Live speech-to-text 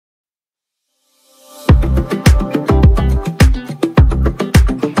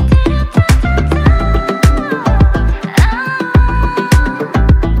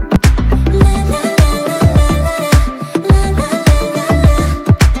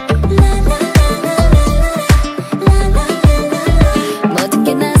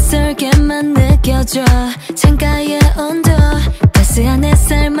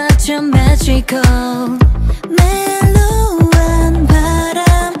멈추고 멜로한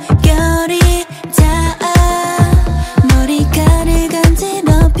바람결이 닿아 머리카락을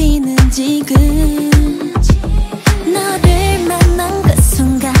간지럽히는 지금 너를 만난 그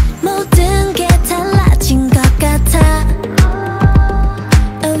순간 모든 게 달라진 것 같아.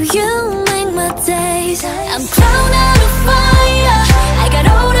 Oh, you make my days. I'm thrown out of fire. I got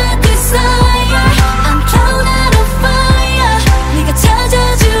all that desire. I'm thrown out of fire. 네가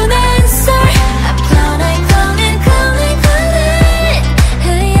찾아준 answer. I'm calling, calling, calling, calling.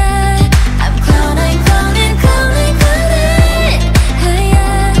 Yeah. I'm calling, calling, calling, calling.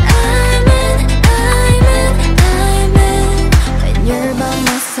 Yeah. I'm in when you're by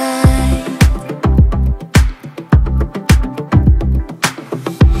my side.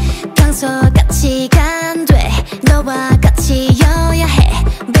 평소같이가 안 돼. 너와 같이여야 해.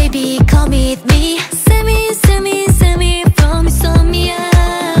 Baby, come with me. Send me